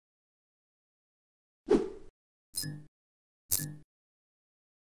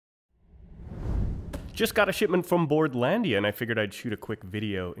Just got a shipment from Boardlandia, and I figured I'd shoot a quick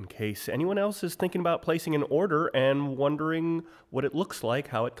video in case anyone else is thinking about placing an order and wondering what it looks like,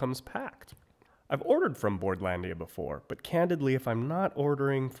 how it comes packed. I've ordered from Boardlandia before, but candidly, if I'm not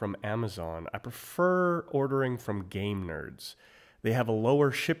ordering from Amazon, I prefer ordering from Game Nerds. They have a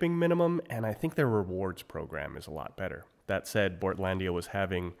lower shipping minimum, and I think their rewards program is a lot better. That said, Boardlandia was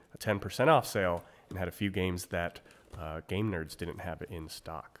having a 10% off sale and had a few games that Game Nerds didn't have in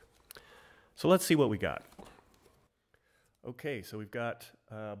stock. So let's see what we got. Okay, so we've got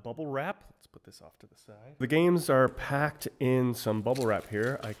bubble wrap. Let's put this off to the side. The games are packed in some bubble wrap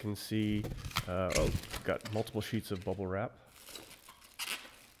here. I can see, we've got multiple sheets of bubble wrap.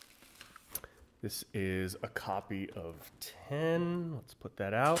 This is a copy of 10. Let's put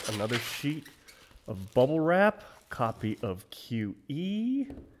that out. Another sheet of bubble wrap. Copy of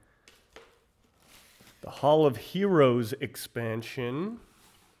QE. The Hall of Heroes expansion.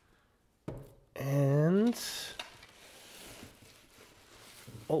 And,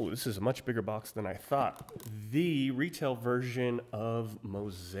 oh, this is a much bigger box than I thought. The retail version of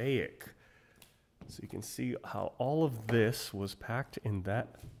Mosaic. So you can see how all of this was packed in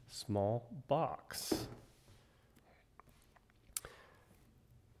that small box.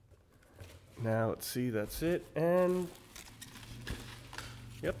 Now, let's see, that's it, and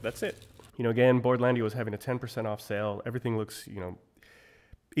yep, that's it. You know, again, Boardlandia was having a 10% off sale. Everything looks, you know,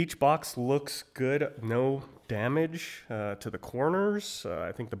 each box looks good, no damage to the corners.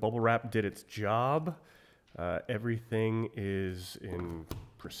 I think the bubble wrap did its job. Everything is in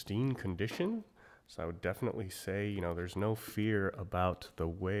pristine condition. So I would definitely say, you know, there's no fear about the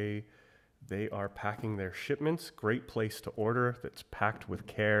way they are packing their shipments. Great place to order that's packed with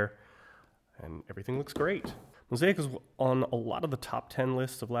care, and everything looks great. Mosaic is on a lot of the top 10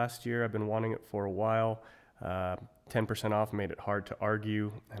 lists of last year. I've been wanting it for a while. 10% off made it hard to argue,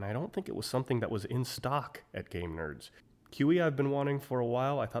 and I don't think it was something that was in stock at Game Nerds. QE I've been wanting for a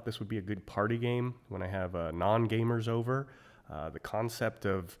while. I thought this would be a good party game when I have non-gamers over. The concept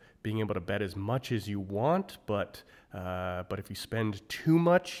of being able to bet as much as you want, but if you spend too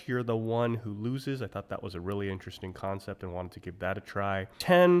much, you're the one who loses. I thought that was a really interesting concept and wanted to give that a try.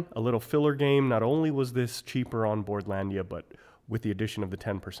 10, a little filler game. Not only was this cheaper on Boardlandia, but with the addition of the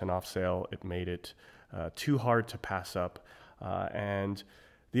 10% off sale, it made it too hard to pass up. And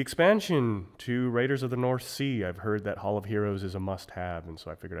the expansion to Raiders of the North Sea, I've heard that Hall of Heroes is a must-have, and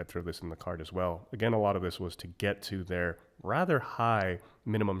so I figured I'd throw this in the cart as well. Again, a lot of this was to get to their rather high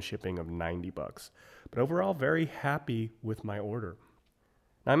minimum shipping of $90. But overall, very happy with my order.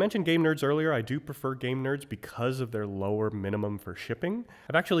 Now, I mentioned Game Nerds earlier. I do prefer Game Nerds because of their lower minimum for shipping.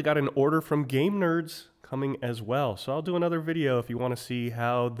 I've actually got an order from Game Nerds coming as well, so I'll do another video if you want to see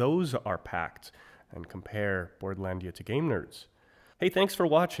how those are packed and compare Boardlandia to Game Nerds. Hey, thanks for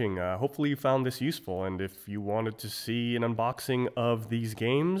watching. Hopefully you found this useful, and if you wanted to see an unboxing of these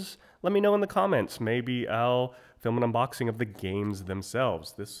games, let me know in the comments. Maybe I'll film an unboxing of the games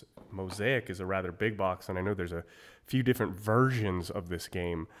themselves. This Mosaic is a rather big box, and I know there's a few different versions of this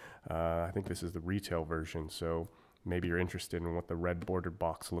game. I think this is the retail version, so maybe you're interested in what the red bordered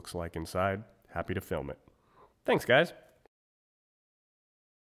box looks like inside. Happy to film it. Thanks, guys.